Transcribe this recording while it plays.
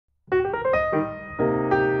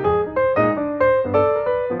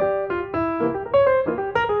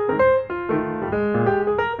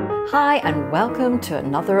Hi and welcome to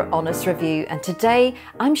another honest review, and today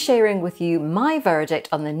I'm sharing with you my verdict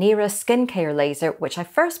on the Nira skincare laser, which I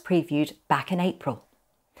first previewed back in April.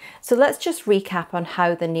 So let's just recap on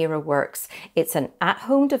how the Nira works. It's an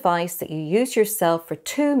at-home device that you use yourself for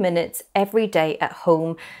 2 minutes every day at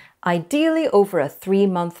home, ideally over a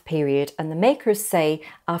 3-month period, and the makers say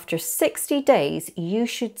after 60 days you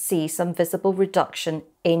should see some visible reduction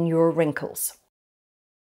in your wrinkles.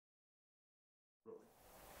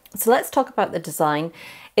 So let's talk about the design.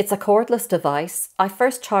 It's a cordless device. I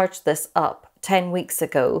first charged this up 10 weeks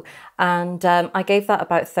ago and I gave that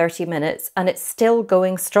about 30 minutes and it's still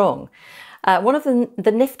going strong. One of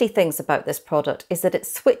the nifty things about this product is that it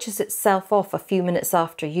switches itself off a few minutes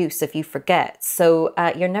after use if you forget, so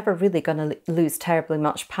you're never really going to lose terribly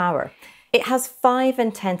much power. It has 5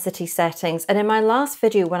 intensity settings, and in my last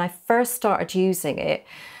video when I first started using it,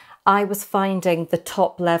 I was finding the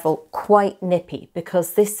top level quite nippy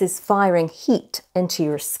because this is firing heat into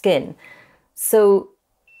your skin. So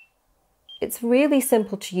it's really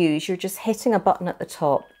simple to use. You're just hitting a button at the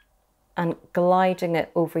top and gliding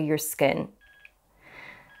it over your skin.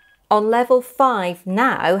 On level 5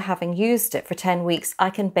 now, having used it for 10 weeks,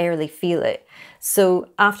 I can barely feel it. So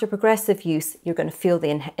after progressive use, you're going to feel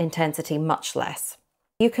the intensity much less.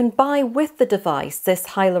 You can buy with the device this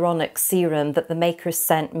hyaluronic serum that the makers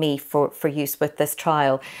sent me for use with this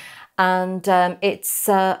trial. And it's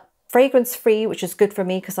fragrance free, which is good for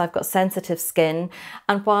me because I've got sensitive skin.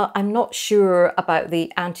 And while I'm not sure about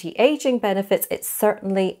the anti-aging benefits, it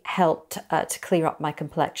certainly helped to clear up my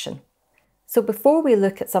complexion. So before we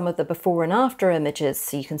look at some of the before and after images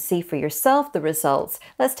so you can see for yourself the results,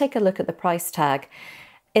 let's take a look at the price tag.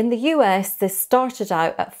 In the US, this started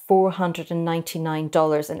out at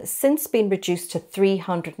 $499 and it's since been reduced to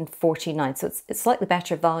 $349, so it's slightly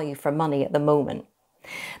better value for money at the moment.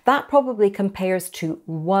 That probably compares to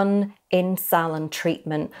one in-salon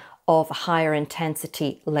treatment of a higher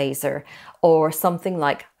intensity laser or something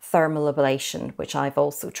like thermal ablation, which I've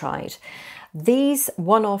also tried. These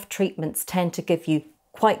one-off treatments tend to give you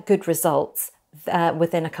quite good results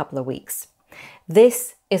within a couple of weeks.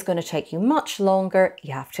 This is going to take you much longer.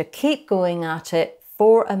 You have to keep going at it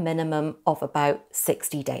for a minimum of about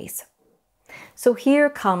 60 days. So here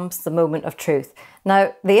comes the moment of truth.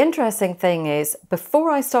 Now, the interesting thing is,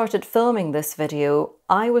 before I started filming this video,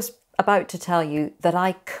 I was about to tell you that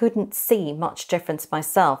I couldn't see much difference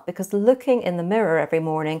myself because looking in the mirror every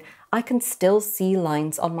morning, I can still see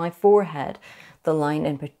lines on my forehead. The line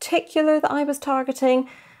in particular that I was targeting,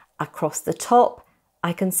 across the top,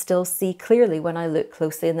 I can still see clearly when I look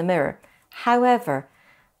closely in the mirror. However,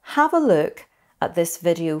 have a look at this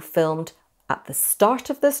video filmed at the start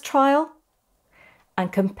of this trial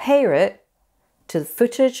and compare it to the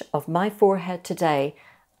footage of my forehead today,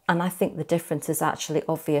 and I think the difference is actually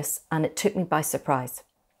obvious and it took me by surprise.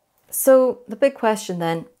 So the big question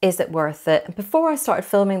then, is it worth it? And before I started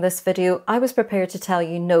filming this video, I was prepared to tell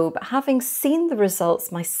you no, but having seen the results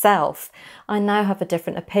myself, I now have a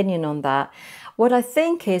different opinion on that. What I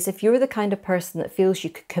think is, if you're the kind of person that feels you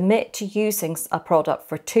could commit to using a product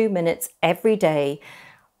for 2 minutes every day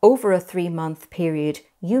over a 3-month period,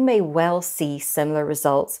 you may well see similar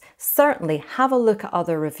results. Certainly have a look at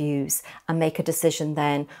other reviews and make a decision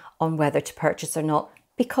then on whether to purchase or not,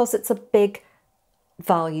 because it's a big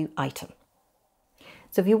value item.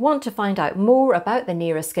 So if you want to find out more about the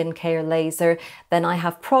Nira skincare laser, then I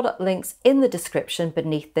have product links in the description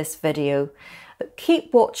beneath this video. But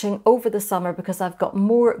keep watching over the summer because I've got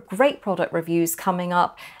more great product reviews coming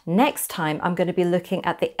up. Next time I'm going to be looking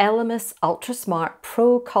at the Elemis Ultra Smart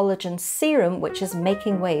Pro Collagen Serum, which is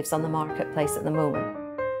making waves on the marketplace at the moment.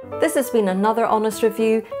 This has been another honest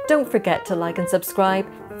review. Don't forget to like and subscribe.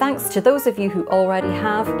 Thanks to those of you who already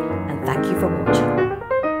have, and thank you for watching.